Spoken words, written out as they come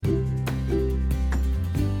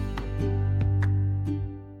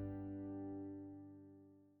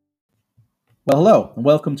Well, hello and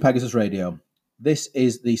welcome to Pegasus Radio. This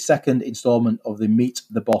is the second instalment of the Meet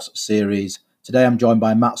the Boss series. Today I'm joined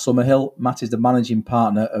by Matt Summerhill. Matt is the managing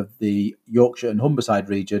partner of the Yorkshire and Humberside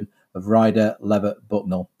region of Ryder Levett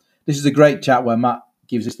Bucknell. This is a great chat where Matt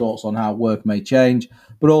gives his thoughts on how work may change,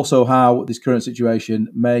 but also how this current situation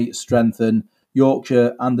may strengthen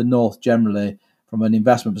Yorkshire and the North generally from an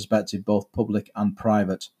investment perspective, both public and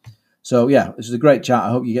private. So yeah, this is a great chat.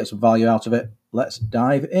 I hope you get some value out of it. Let's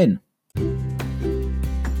dive in.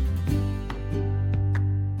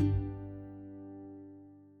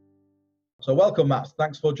 So welcome, Matt.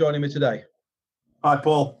 Thanks for joining me today. Hi,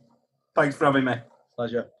 Paul. Thanks for having me.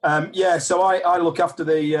 Pleasure. So I look after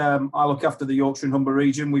the Yorkshire and Humber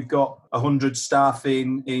region. We've got 100 staff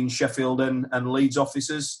in Sheffield and Leeds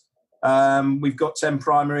offices. We've got 10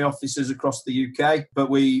 primary offices across the UK, but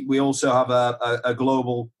we also have a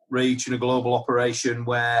global reach and a global operation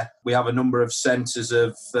where we have a number of centres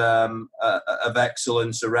of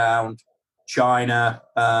excellence around China,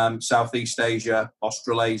 Southeast Asia,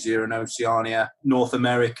 Australasia and Oceania, North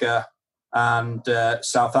America and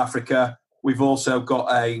South Africa. We've also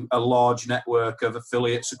got a large network of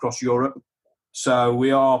affiliates across Europe. So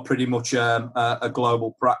we are pretty much a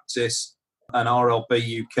global practice, and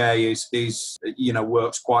RLB UK is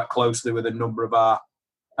works quite closely with a number of our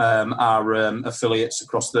affiliates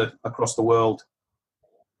across the world.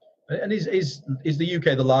 And is the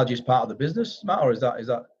UK the largest part of the business, Matt, or is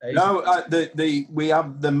that No, we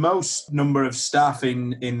have the most number of staff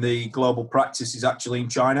in the global practice is actually in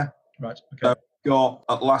China. Right. Okay. Got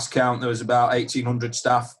at last count there was about 1,800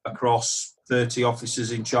 staff across 30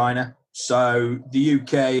 offices in China. So the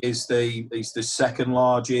UK is the second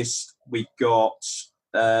largest. We've got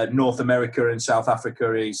North America and South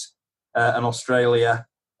Africa and Australia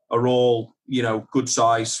are all good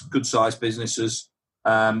size businesses.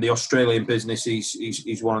 The Australian business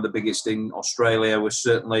is one of the biggest in Australia. We're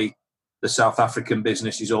certainly the South African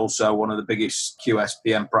business is also one of the biggest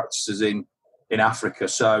QSPM practices in Africa.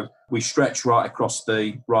 So we stretch right across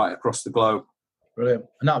the globe. Brilliant,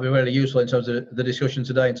 and that'll be really useful in terms of the discussion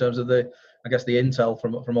today. In terms of the intel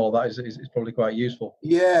from all that is probably quite useful.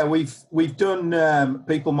 Yeah, we've done.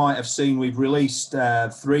 People might have seen we've released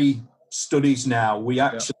 3 studies now. We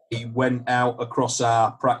actually went out across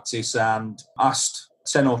our practice and asked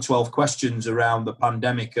 10 or 12 questions around the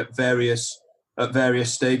pandemic at various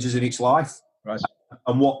stages in its life, right,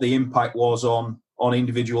 and what the impact was on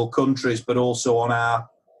individual countries, but also on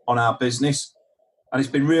our business. And it's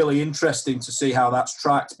been really interesting to see how that's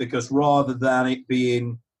tracked, because rather than it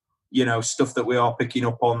being, stuff that we are picking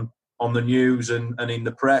up on the news and in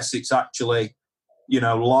the press, it's actually,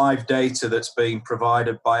 live data that's being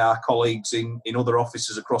provided by our colleagues in other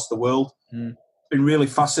offices across the world. It's been really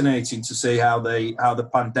fascinating to see how the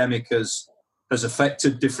pandemic has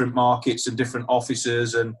affected different markets and different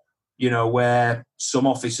offices, and where some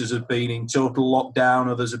offices have been in total lockdown,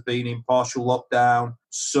 others have been in partial lockdown.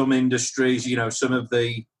 Some industries, some of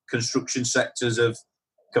the construction sectors have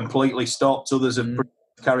completely stopped, others have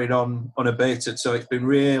carried on unabated. So it's been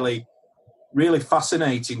really, really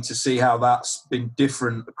fascinating to see how that's been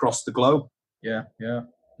different across the globe. Yeah,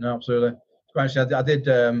 no, absolutely. Actually, I did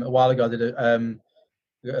a while ago. I did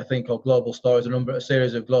a thing called Global Stories, a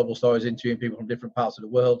series of global stories interviewing people from different parts of the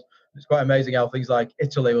world. It's quite amazing how things like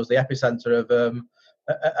Italy was the epicenter of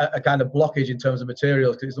a kind of blockage in terms of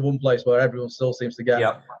materials, because it's the one place where everyone still seems to get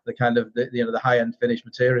the kind of the high-end finished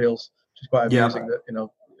materials, which is quite amusing that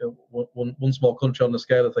one small country on the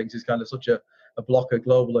scale of things is kind of such a blocker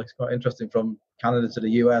globally. It's quite interesting, from Canada to the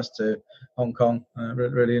US to Hong Kong.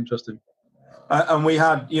 Really interesting. And we've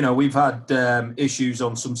had issues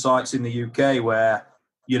on some sites in the UK where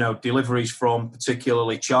deliveries from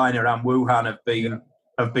particularly China and Wuhan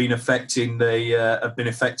have been affecting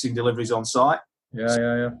deliveries on site.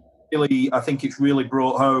 Yeah. Really, I think it's really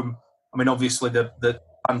brought home. I mean, obviously the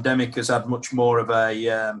pandemic has had much more of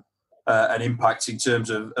an impact in terms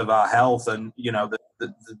of our health, and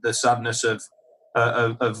the sadness of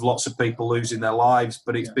lots of people losing their lives.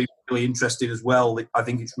 But it's been really interesting as well. I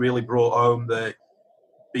think it's really brought home the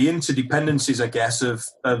interdependencies, I guess,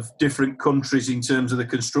 of different countries in terms of the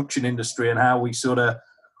construction industry, and how we sort of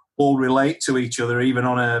all relate to each other, even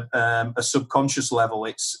on a subconscious level.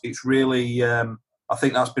 It's really, I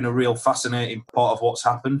think that's been a real fascinating part of what's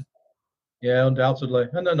happened. Yeah, undoubtedly.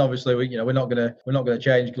 And then obviously we're not going to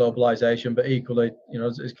change globalization, but equally,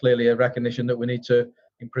 it's clearly a recognition that we need to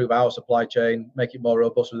improve our supply chain, make it more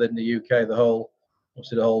robust within the UK. The whole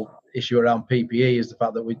issue around PPE is the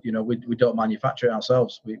fact that we don't manufacture it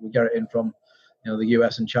ourselves. We get it in from the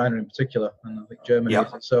US and China in particular, and I think Germany.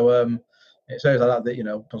 So It sounds like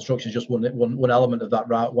that construction is just one element of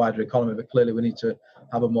that wider economy, but clearly we need to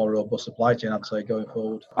have a more robust supply chain, I'd say, going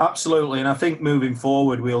forward. Absolutely, and I think moving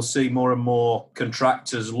forward we'll see more and more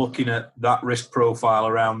contractors looking at that risk profile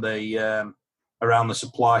around the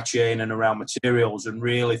supply chain and around materials, and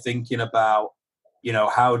really thinking about,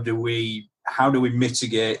 how do we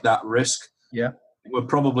mitigate that risk. Yeah, we're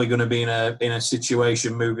probably going to be in a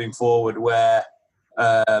situation moving forward where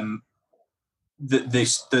the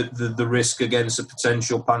risk against a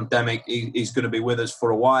potential pandemic is going to be with us for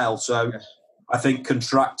a while. So yes. I think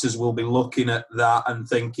contractors will be looking at that and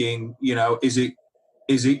thinking, is it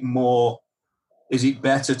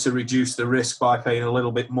better to reduce the risk by paying a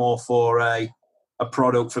little bit more for a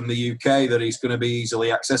product from the UK that is going to be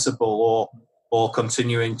easily accessible, or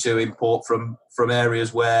continuing to import from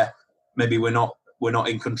areas where maybe we're not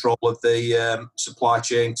in control of the supply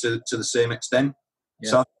chain to the same extent. Yeah.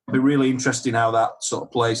 So it'll be really interesting how that sort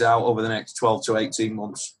of plays out over the next 12 to 18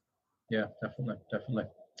 months. Yeah, definitely.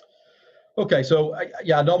 Okay, so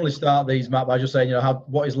I normally start these, Matt, by just saying,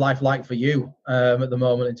 what is life like for you at the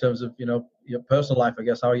moment in terms of, your personal life, I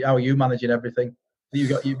guess. How are you managing everything?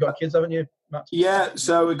 You've got kids, haven't you, Matt? Yeah,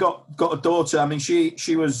 so we've got a daughter. I mean,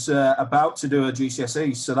 she was about to do her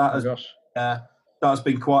GCSEs, so that's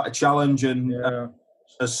been quite a challenge. And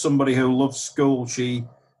as somebody who loves school, she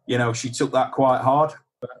took that quite hard.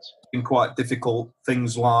 It's been quite difficult.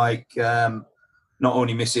 Things like not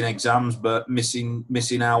only missing exams, but missing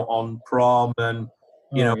out on prom and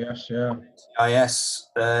IS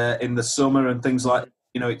in the summer and things like.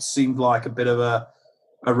 It seemed like a bit of a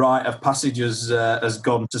rite of passage has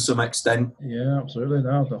gone to some extent. Yeah, absolutely.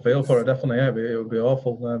 No, I feel for it, definitely. Yeah, it would be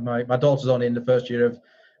awful. My daughter's only in the first year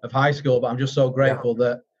of high school, but I'm just so grateful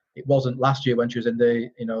that it wasn't last year when she was in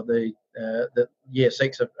the year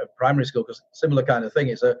 6 of primary school, because similar kind of thing.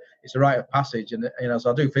 It's a rite of passage, and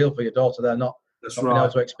so I do feel for your daughter there, not being able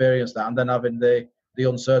to experience that, and then having the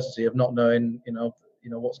uncertainty of not knowing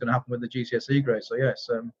what's going to happen with the GCSE grade. So yes.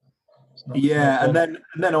 And then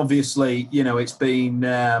obviously, it's been,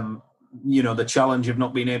 the challenge of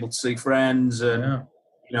not being able to see friends and,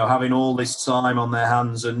 having all this time on their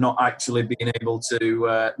hands and not actually being able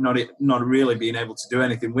to, not really being able to do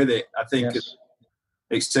anything with it. I think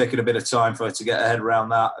it's taken a bit of time for her to get her head around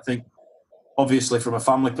that. I think, obviously, from a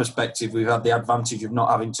family perspective, we've had the advantage of not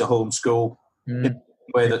having to homeschool in the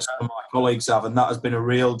way that some of my colleagues have, and that has been a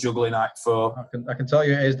real juggling act for. I can tell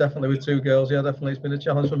you it is definitely with 2 girls. Yeah, definitely, it's been a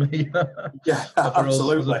challenge for me. Yeah,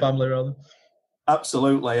 absolutely. As a family, rather.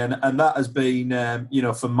 Absolutely, and that has been,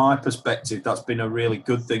 from my perspective, that's been a really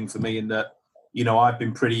good thing for me in that, I've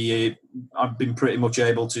been pretty much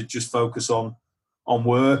able to just focus on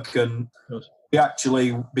work, and we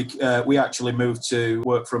actually moved to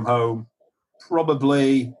work from home.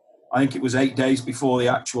 Probably, I think it was 8 days before the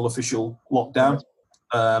actual official lockdown.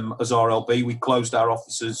 As RLB, we closed our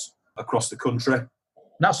offices across the country.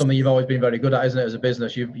 And that's something you've always been very good at, isn't it? As a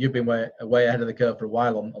business, you've been way ahead of the curve for a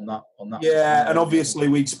while on that. Yeah, and obviously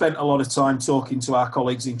we'd spent a lot of time talking to our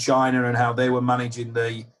colleagues in China and how they were managing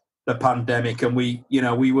the pandemic, and we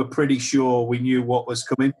were pretty sure we knew what was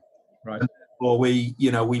coming. Right. Or we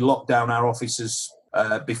locked down our offices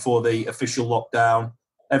before the official lockdown.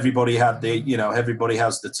 Everybody has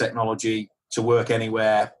the technology to work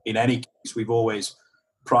anywhere. In any case, we've always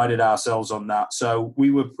prided ourselves on that. So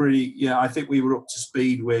we were I think we were up to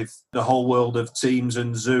speed with the whole world of Teams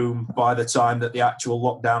and Zoom by the time that the actual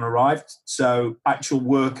lockdown arrived. So actual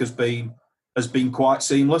work has been quite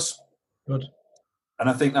seamless. Good.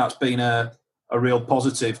 And I think that's been a real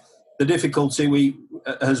positive. The difficulty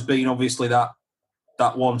has been obviously that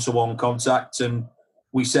one-to-one contact, and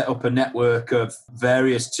we set up a network of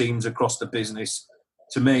various teams across the business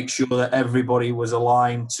to make sure that everybody was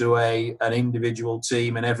aligned to an individual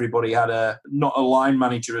team, and everybody had not a line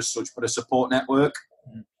manager as such, but a support network.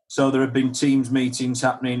 Mm. So there have been Teams meetings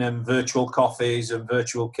happening and virtual coffees and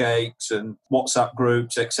virtual cakes and WhatsApp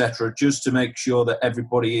groups, etc., just to make sure that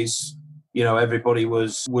everybody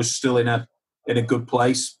was still in a good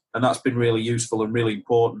place. And that's been really useful and really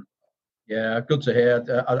important. Yeah, good to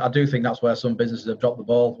hear. I do think that's where some businesses have dropped the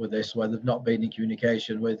ball with this, where they've not been in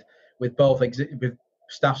communication with both with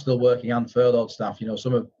staff still working and furloughed staff.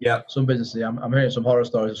 Some businesses, I'm hearing some horror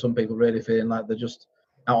stories of some people really feeling like they're just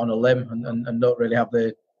out on a limb and don't really have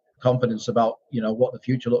the confidence about what the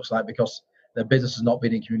future looks like because their business has not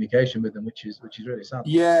been in communication with them, which is really sad.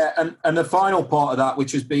 Yeah, and the final part of that,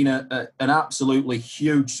 which has been an absolutely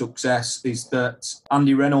huge success, is that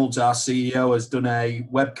Andy Reynolds, our CEO, has done a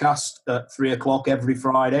webcast at 3:00 every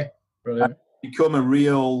Friday. Brilliant. And become a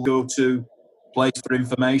real go-to place for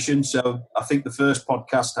information. So I think the first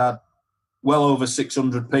podcast had well over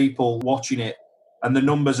 600 people watching it, and the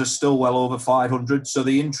numbers are still well over 500. So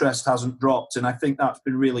the interest hasn't dropped, and I think that's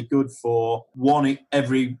been really good for one.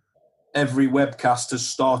 Every webcast has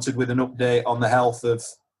started with an update on the health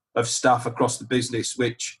of staff across the business,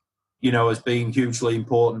 which has been hugely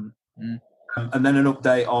important. And then an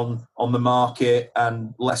update on the market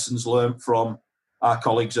and lessons learned from our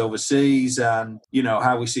colleagues overseas, and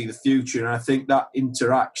how we see the future. And I think that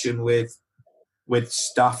interaction with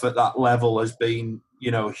staff at that level has been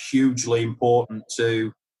hugely important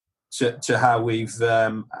to how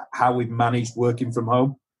we've managed working from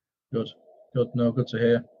home. Good to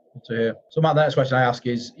hear. So Matt, the next question I ask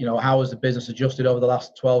is, how has the business adjusted over the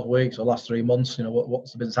last 12 weeks or last 3 months?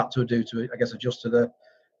 What's the business had to do to, I guess, adjust to the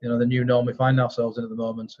the new norm we find ourselves in at the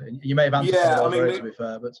moment? You may have answered some of those already, to be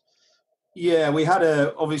fair, but we had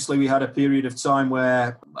a period of time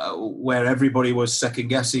where everybody was second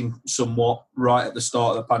guessing somewhat right at the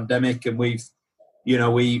start of the pandemic, and we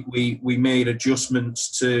made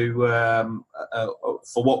adjustments to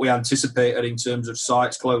for what we anticipated in terms of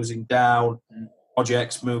sites closing down,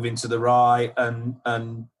 projects moving to the right,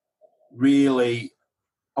 and really,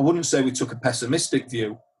 I wouldn't say we took a pessimistic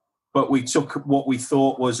view, but we took what we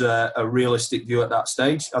thought was a realistic view at that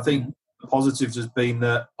stage. I think the positives has been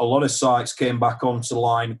that a lot of sites came back onto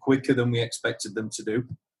line quicker than we expected them to do,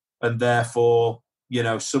 and therefore,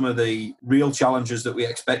 some of the real challenges that we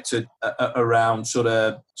expected around sort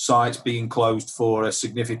of sites being closed for a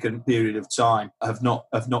significant period of time have not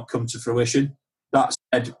come to fruition. That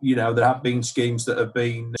said, there have been schemes that have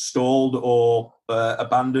been stalled or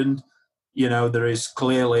abandoned. There is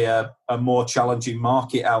clearly a more challenging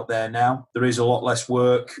market out there now. There is a lot less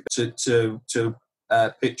work to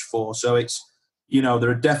pitch for. So it's, there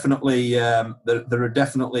are definitely a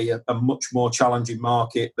much more challenging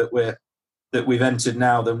market that we've entered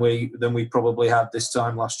now than we probably had this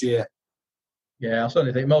time last year. Yeah, I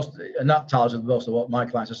certainly think and that ties with most of what my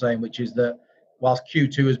clients are saying, which is that whilst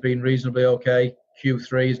Q2 has been reasonably okay,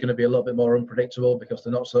 Q3 is going to be a little bit more unpredictable because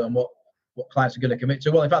they're not certain what clients are going to commit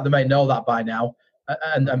to. Well, in fact, they may know that by now,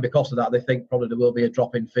 and because of that, they think probably there will be a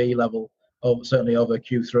drop in fee level, certainly over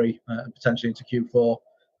Q3 and potentially into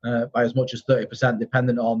Q4 by as much as 30%,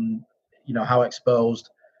 dependent on how exposed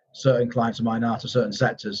certain clients of mine are to certain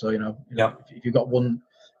sectors. So if you've got one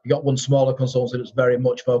smaller consultancy that's very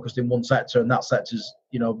much focused in one sector, and that sector's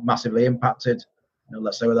massively impacted,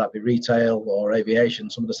 let's say whether that be retail or aviation,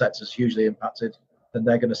 some of the sectors hugely impacted, then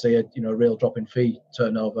they're going to see a real drop in fee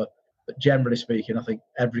turnover. But generally speaking, I think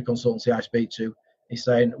every consultancy I speak to is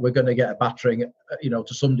saying we're going to get a battering,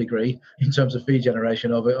 to some degree in terms of fee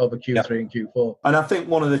generation over Q3 and Q4. And I think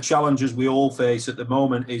one of the challenges we all face at the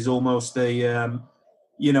moment is almost in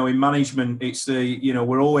management, it's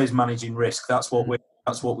we're always managing risk. That's what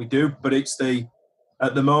we do. But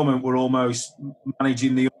at the moment, we're almost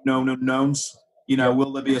managing the unknown unknowns.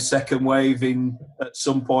 Will there be a second wave at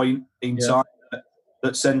some point in time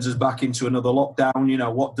that sends us back into another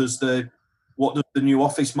lockdown? What does the new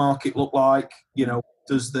office market look like?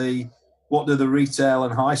 What do the retail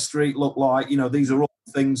and high street look like? These are all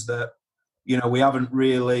things that we haven't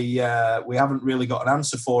really got an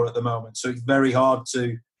answer for at the moment. So it's very hard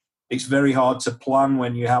to plan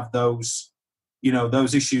when you have those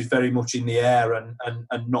issues very much in the air and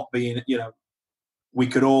not being we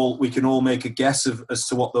can all make a guess as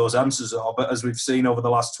to what those answers are, but as we've seen over the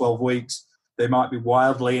last 12 weeks, they might be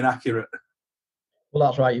wildly inaccurate. Well,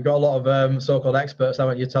 that's right. You've got a lot of so-called experts,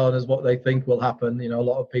 haven't you, telling us what they think will happen. A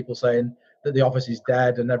lot of people saying that the office is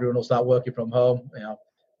dead and everyone will start working from home.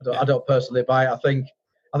 I don't personally buy it. I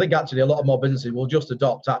think actually a lot of more businesses will just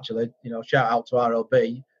adopt. Actually, shout out to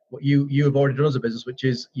RLB. What you have already done as a business, which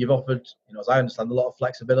is you've offered, as I understand, a lot of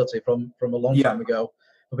flexibility from a long time ago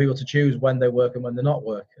for people to choose when they work and when they not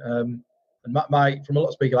work. And from a lot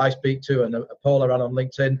of speakers I speak to, and a poll I ran on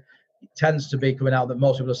LinkedIn, it tends to be coming out that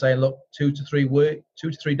most people are saying, look, 2 to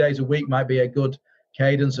 3 days a week might be a good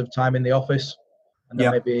cadence of time in the office, and then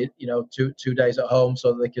maybe 2 days at home,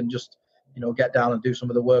 so that they can just get down and do some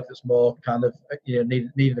of the work that's more kind of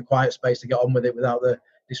needing a quiet space to get on with it without the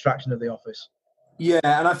distraction of the office. Yeah,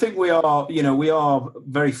 and I think we are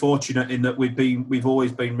very fortunate in that we've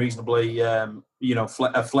always been reasonably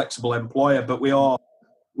a flexible employer, but we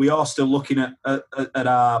are still looking at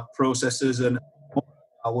our processes and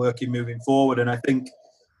our working moving forward. And I think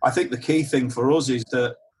the key thing for us is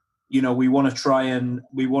that we want to try and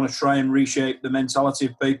reshape the mentality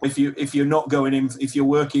of people. If you're not going in, if you're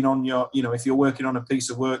working on if you're working on a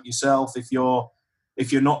piece of work yourself, if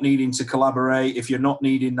you're not needing to collaborate, if you're not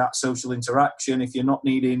needing that social interaction, if you're not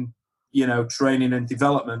needing training and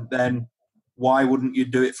development, then why wouldn't you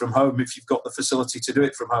do it from home if you've got the facility to do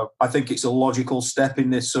it from home? I think it's a logical step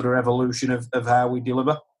in this sort of evolution of how we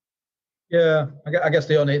deliver. Yeah, I guess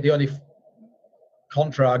the only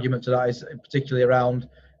contra argument to that is particularly around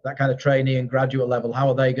that kind of trainee and graduate level. How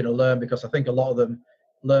are they going to learn? Because I think a lot of them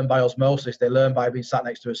learn by osmosis. They learn by being sat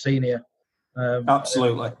next to a senior.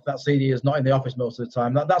 Absolutely. If that senior is not in the office most of the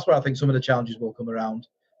time, that's where I think some of the challenges will come around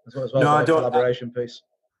as well. No, as the collaboration piece.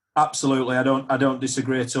 Absolutely, I don't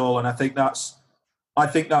disagree at all, and I think that's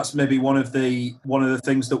maybe one of the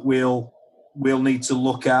things that we'll need to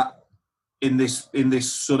look at in this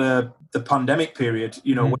sort of the pandemic period.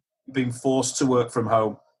 You know, when we've been forced to work from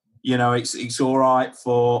home. You know, it's all right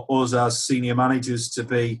for us as senior managers to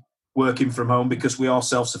be working from home because we are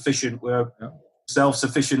self-sufficient. We're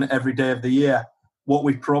self-sufficient every day of the year. What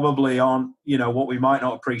we probably aren't, you know, what we might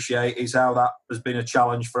not appreciate is how that has been a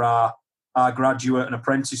challenge for our graduate and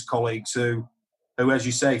apprentice colleagues who, as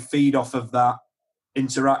you say, feed off of that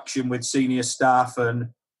interaction with senior staff, and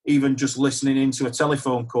even just listening into a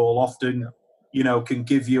telephone call often, you know, can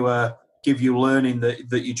give you learning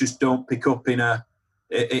that you just don't pick up in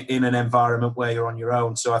an environment where you're on your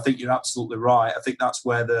own. So I think you're absolutely right. I think that's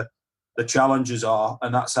where the challenges are,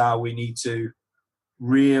 and that's how we need to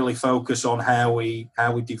really focus on how we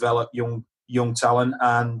develop young talent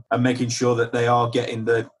and making sure that they are getting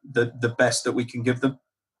the best that we can give them.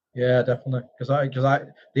 Yeah, definitely. Because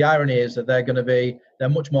the irony is that they're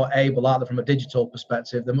much more able, aren't they, from a digital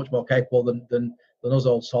perspective? They're much more capable than us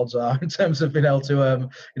old sods are in terms of being able to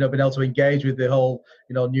being able to engage with the whole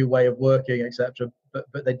new way of working, etc.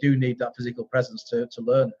 But they do need that physical presence to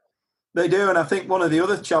learn. They do, and I think one of the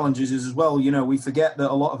other challenges is as well. You know, we forget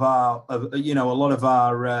that a lot of our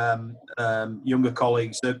younger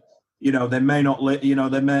colleagues that they may not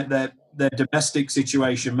their domestic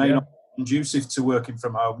situation may not be conducive to working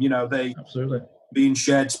from home. You know, they absolutely be in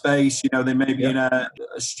shared space. You know, they may be in a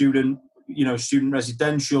student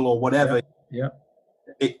residential or whatever. Yeah.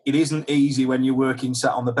 It isn't easy when you're working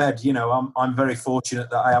sat on the bed. You know, I'm very fortunate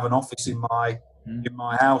that I have an office in my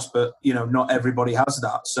house, but not everybody has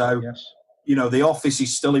that. So the office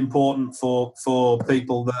is still important for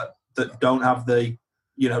people that don't have the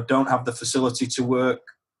facility to work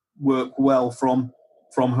well from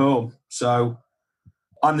home. So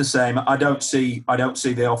I'm the same. I don't see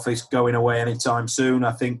the office going away anytime soon.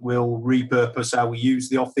 I think we'll repurpose how we use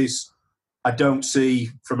the office. I don't see,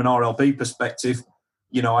 from an RLB perspective,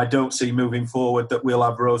 I don't see moving forward that we'll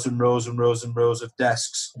have rows and rows and rows and rows of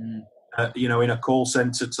desks, in a call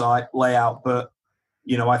centre type layout. But,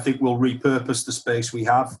 I think we'll repurpose the space we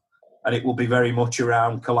have, and it will be very much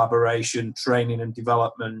around collaboration, training and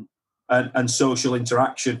development, and social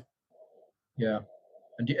interaction. Yeah.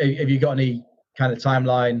 And have you got any kind of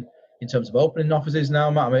timeline in terms of opening offices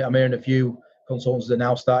now, Matt? I'm hearing a few consultants are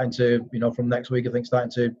now starting to, from next week, I think,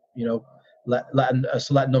 starting to, let a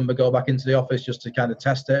select number go back into the office just to kind of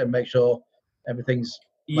test it and make sure everything's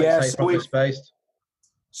properly spaced.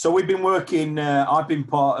 So we've been working. I've been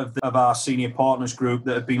part of our senior partners group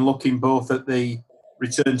that have been looking both at the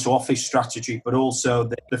return to office strategy, but also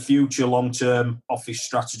the future long-term office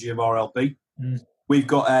strategy of RLB. We've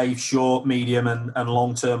got a short, medium, and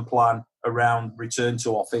long-term plan around return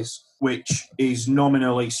to office, which is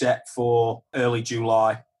nominally set for early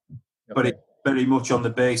July, but it's very much on the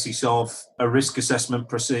basis of a risk assessment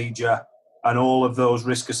procedure, and all of those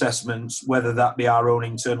risk assessments, whether that be our own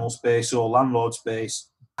internal space or landlord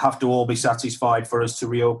space, have to all be satisfied for us to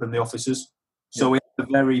reopen the offices. So we have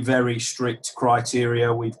a very, very strict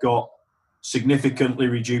criteria. We've got significantly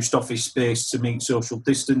reduced office space to meet social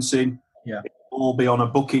distancing. Yeah. It will all be on a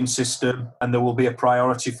booking system, and there will be a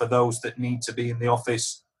priority for those that need to be in the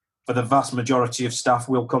office. For the vast majority of staff,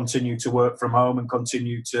 we'll continue to work from home and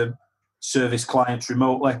continue to service clients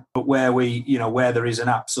remotely. But where where there is an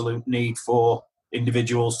absolute need for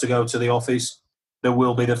individuals to go to the office, there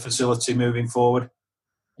will be the facility moving forward.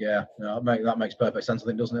 Yeah, that makes perfect sense, I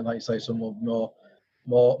think, doesn't it? Like you say, some will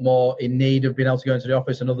more in need of being able to go into the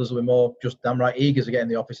office, and others will be more just damn right eager to get in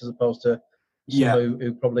the office, as opposed to some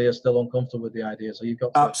who probably are still uncomfortable with the idea. So you've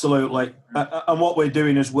got absolutely. And what we're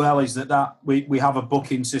doing as well is that we have a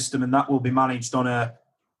booking system, and that will be managed on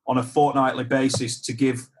a fortnightly basis to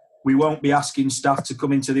give. We won't be asking staff to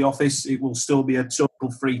come into the office. It will still be a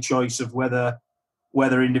total free choice of whether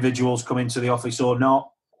individuals come into the office or not.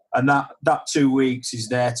 And that 2 weeks is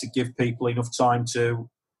there to give people enough time to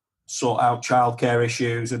sort out childcare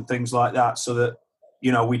issues and things like that, so that,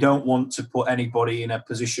 we don't want to put anybody in a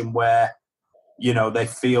position where, they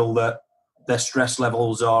feel that their stress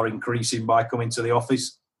levels are increasing by coming to the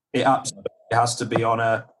office. It absolutely has to be on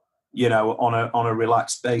a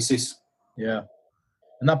relaxed basis. Yeah.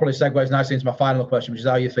 And that probably segues nicely into my final question, which is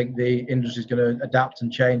how you think the industry is going to adapt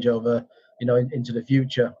and change over, into the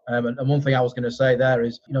future. And one thing I was going to say there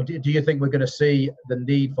is, do you think we're going to see the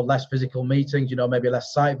need for less physical meetings? Maybe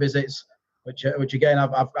less site visits, which again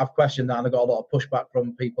I've questioned that, and I got a lot of pushback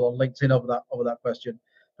from people on LinkedIn over that question.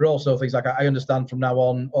 But also things like, I understand from now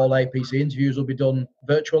on all APC interviews will be done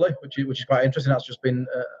virtually, which is quite interesting. That's just been,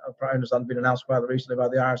 I understand, been announced quite recently by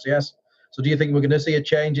the RCS. So do you think we're going to see a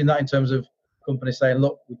change in that in terms of companies saying,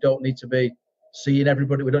 look, we don't need to be seeing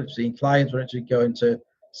everybody, we don't need to be seeing clients, we don't need to go into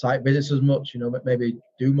site visits as much, maybe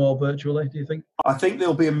do more virtually, do you think? I think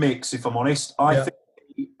there'll be a mix, if I'm honest. I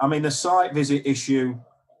mean, the site visit issue,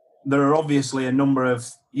 there are obviously a number of,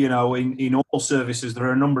 in all services, there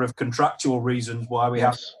are a number of contractual reasons why we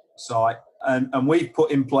have site. And we've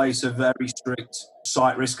put in place a very strict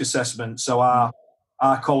site risk assessment. So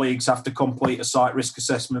our colleagues have to complete a site risk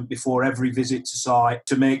assessment before every visit to site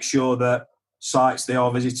to make sure that sites they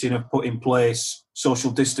are visiting have put in place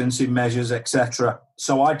social distancing measures, etc.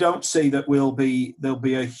 So I don't see that there'll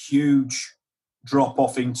be a huge drop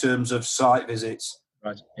off in terms of site visits.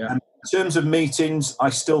 Right. Yeah. And in terms of meetings,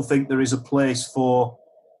 I still think there is a place for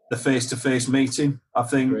the face-to-face meeting. I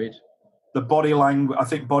think the body language. I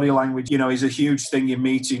think body language, is a huge thing in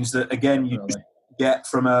meetings that again you get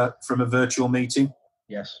from a virtual meeting.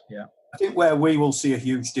 Yes. Yeah. I think where we will see a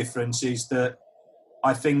huge difference is that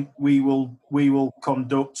I think we will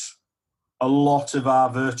conduct a lot of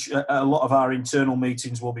our internal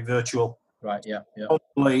meetings will be virtual. Right. Yeah.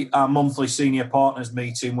 Yeah. Our monthly senior partners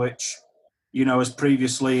meeting, which is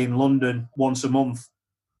previously in London once a month.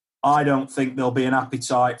 I don't think there'll be an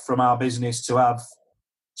appetite from our business to have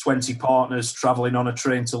 20 partners travelling on a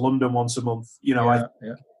train to London once a month.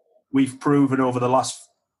 We've proven over the last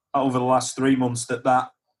 3 months that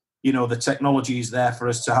the technology is there for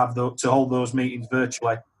us to have to hold those meetings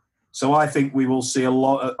virtually. So I think we will see a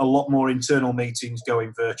lot more internal meetings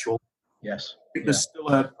going virtual. Yes.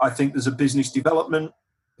 I think there's a business development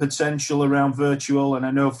potential around virtual, and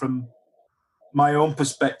I know from my own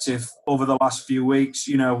perspective over the last few weeks,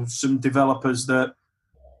 some developers that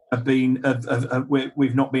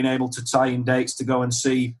we've not been able to tie in dates to go and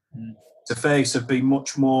see to face have been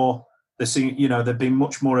much more. There've been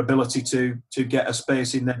much more ability to get a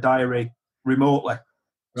space in their diary remotely.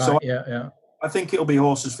 Right. So yeah. I think it'll be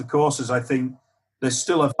horses for courses. I think there's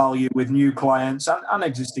still a value with new clients and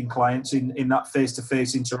existing clients in that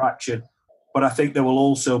face-to-face interaction. But I think there will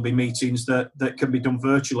also be meetings that can be done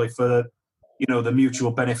virtually for, the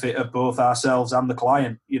mutual benefit of both ourselves and the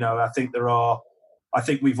client. I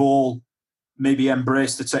think we've all maybe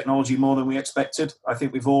embraced the technology more than we expected. I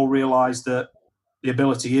think we've all realised that the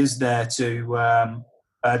ability is there to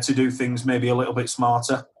do things maybe a little bit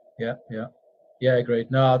smarter. Yeah,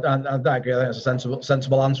 agreed. No, I agree. I think that's a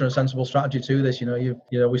sensible answer and a sensible strategy to this.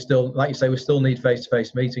 We still, like you say, we still need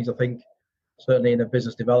face-to-face meetings. I think certainly in a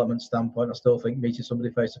business development standpoint, I still think meeting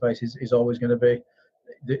somebody face-to-face is always going to be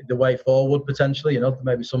the way forward potentially.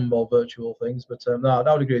 Maybe some more virtual things, but no,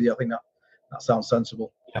 I would agree with you. I think that sounds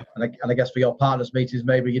sensible. Yeah. And I guess for your partners meetings,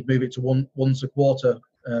 maybe you'd move it to once a quarter.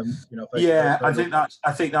 I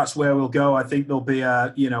think that's where we'll go. I think there'll be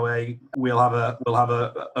we'll have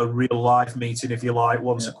a real live meeting, if you like,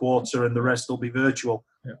 once a quarter, and the rest will be virtual.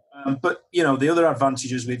 Yeah. But the other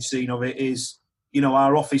advantages we've seen of it is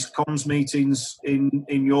our office comms meetings in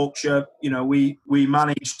Yorkshire. We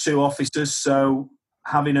manage 2 offices, so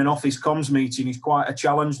having an office comms meeting is quite a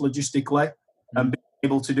challenge logistically, and being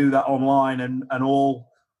able to do that online and all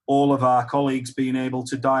of our colleagues being able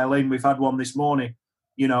to dial in. We've had one this morning.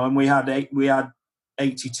 And we had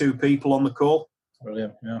 82 people on the call.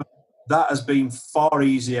 Brilliant. Yeah. That has been far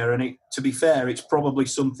easier, and to be fair, it's probably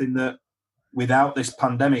something that without this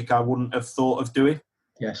pandemic I wouldn't have thought of doing.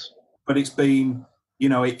 Yes. But it's been,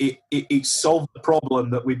 it solved the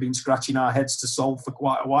problem that we've been scratching our heads to solve for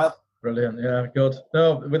quite a while. Brilliant. Yeah, good.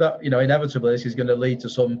 No, with that, inevitably this is going to lead to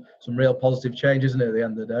some real positive change, isn't it, at the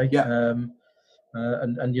end of the day? Yeah.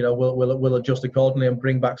 And we'll adjust accordingly and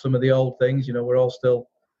bring back some of the old things. We're all still,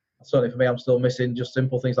 certainly for me, I'm still missing just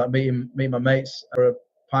simple things like meeting my mates for a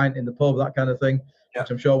pint in the pub, that kind of thing, which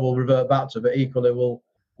I'm sure we'll revert back to. But equally, we'll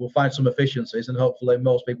find some efficiencies, and hopefully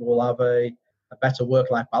most people will have a better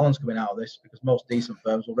work-life balance coming out of this, because most decent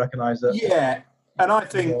firms will recognise that. Yeah, and I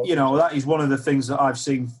think that is one of the things that I've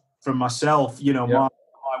seen from myself. My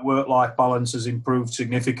work-life balance has improved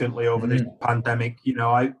significantly over this pandemic.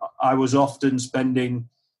 I was often spending,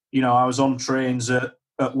 I was on trains at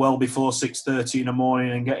well before 6:30 in the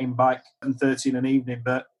morning and getting back at 7:30 in an evening.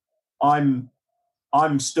 But I'm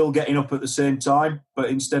still getting up at the same time, but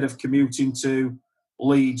instead of commuting to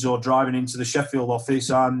Leeds or driving into the Sheffield office,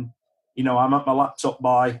 I'm I'm at my laptop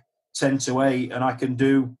by 10 to 8, and I can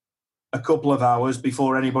do a couple of hours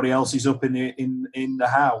before anybody else is up in the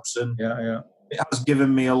house. And it has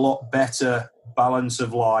given me a lot better balance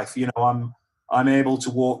of life. I'm able to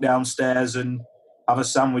walk downstairs and have a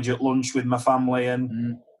sandwich at lunch with my family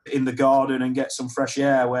and in the garden and get some fresh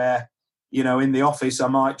air, where, in the office I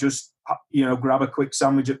might just, grab a quick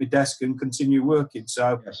sandwich at my desk and continue working.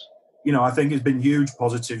 So, I think there's been huge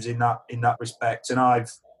positives in that respect. And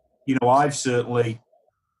I've certainly,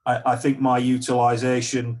 I think my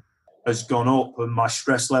utilisation has gone up and my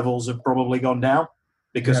stress levels have probably gone down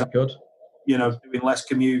because I'm good. Doing less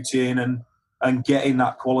commuting and getting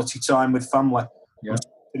that quality time with family. Yeah. I'm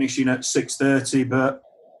finishing at 6:30, but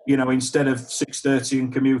instead of 6:30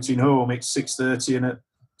 and commuting home, it's 6:30, and at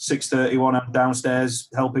 6:31 I'm downstairs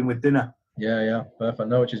helping with dinner. Yeah, perfect.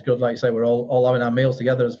 No, which is good. Like you say, we're all having our meals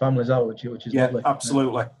together as families out, which is lovely.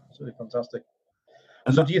 Absolutely. Absolutely fantastic.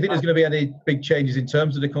 And so do you think there's going to be any big changes in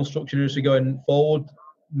terms of the construction industry going forward,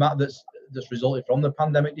 Matt, that's resulted from the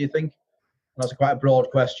pandemic, do you think? That's quite a broad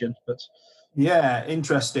question, but yeah,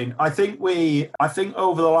 interesting. I think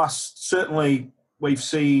over the last, certainly we've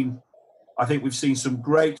seen some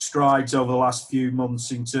great strides over the last few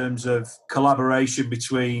months in terms of collaboration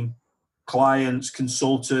between clients,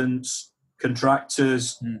 consultants,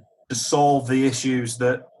 contractors to solve the issues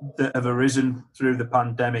that have arisen through the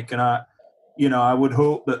pandemic. And I would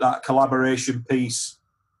hope that collaboration piece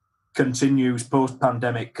continues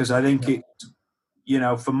post-pandemic, because I think it,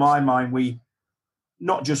 for my mind, we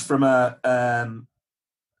not just from a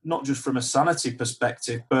sanity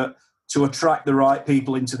perspective, but to attract the right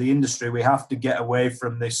people into the industry, we have to get away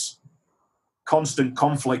from this constant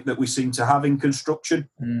conflict that we seem to have in construction.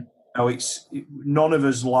 None of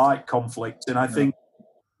us like conflict, and I think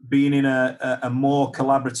being in a more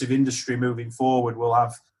collaborative industry moving forward will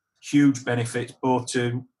have huge benefits, both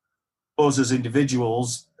to us as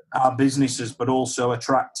individuals, our businesses, but also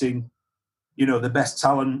attracting, the best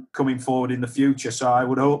talent coming forward in the future. So I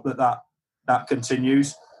would hope that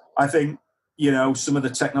continues. I think, some of the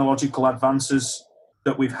technological advances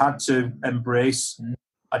that we've had to embrace,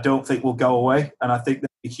 I don't think will go away. And I think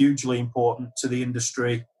they're hugely important to the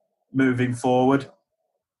industry moving forward.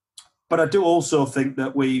 But I do also think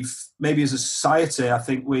that maybe as a society, I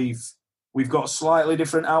think we've got a slightly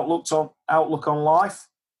different outlook on life.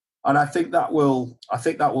 And I think that will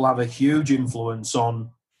have a huge influence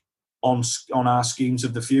on our schemes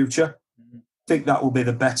of the future. I think that will be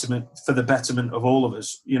the betterment of all of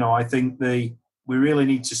us. I think we really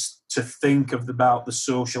need to think about the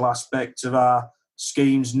social aspect of our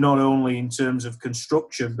schemes, not only in terms of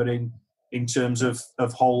construction, but in terms of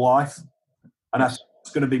whole life. And I think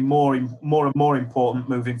it's going to be more and more important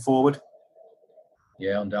moving forward.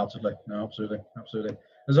 Yeah, undoubtedly. No, absolutely.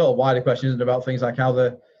 There's a wider question, isn't it, about things like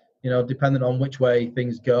how depending on which way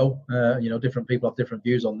things go, different people have different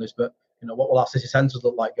views on this, but, what will our city centres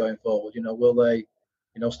look like going forward? Will they,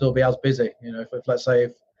 still be as busy? If let's say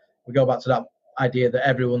if we go back to that idea that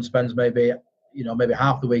everyone spends maybe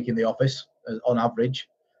half the week in the office on average,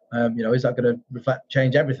 is that going to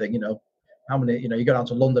change everything? How many, you go down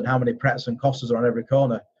to London, how many Pretts and Costas are on every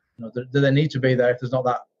corner? Do they need to be there if there's not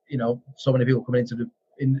that, so many people coming into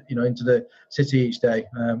the city each day?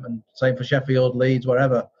 And same for Sheffield, Leeds,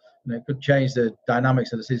 wherever. It could change the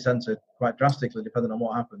dynamics of the city centre quite drastically depending on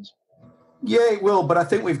what happens. Yeah, it will. But I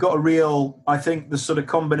think we've got I think the sort of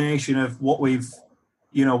combination of what we've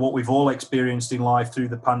all experienced in life through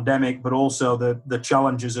the pandemic, but also the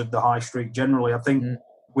challenges of the high street generally. I think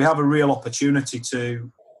we have a real opportunity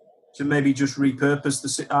to maybe just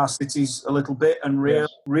repurpose our cities a little bit and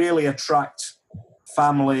really attract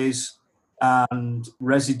families and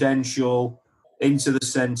residential into the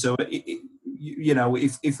centre.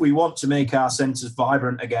 If we want to make our centres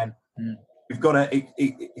vibrant again, we've got to.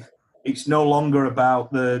 It's no longer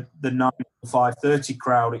about the 9 to 5:30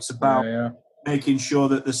 crowd. It's about making sure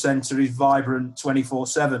that the centre is vibrant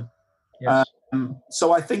 24/7. Yes.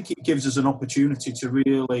 So I think it gives us an opportunity to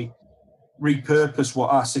really repurpose what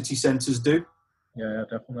our city centres do. Yeah,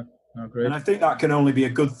 definitely. I agree. And I think that can only be a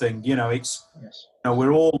good thing.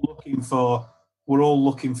 We're all looking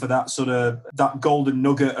for that sort of that golden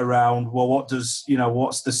nugget around. Well, what's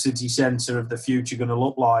the city centre of the future going to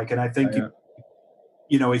look like? And I think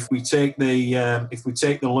if we take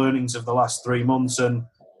the learnings of the last 3 months and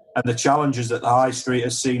the challenges that the high street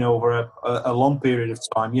has seen over a long period of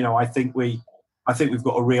time, I think we've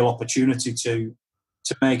got a real opportunity to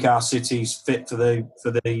make our cities fit for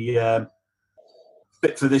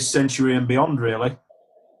this century and beyond, really.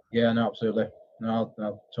 Yeah, no, absolutely. No,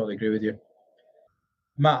 I'll totally agree with you.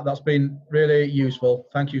 Matt, that's been really useful.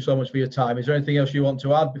 Thank you so much for your time. Is there anything else you want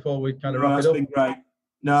to add before we kind of wrap it up? That's been great.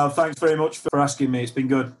 No, thanks very much for asking me. It's been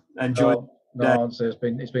good. Enjoy. No, it's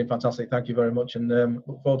been fantastic. Thank you very much, and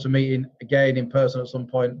look forward to meeting again in person at some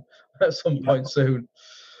point soon. Absolutely.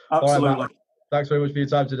 All right, Matt, thanks very much for your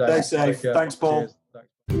time today. Stay safe. Thanks, Paul. Cheers.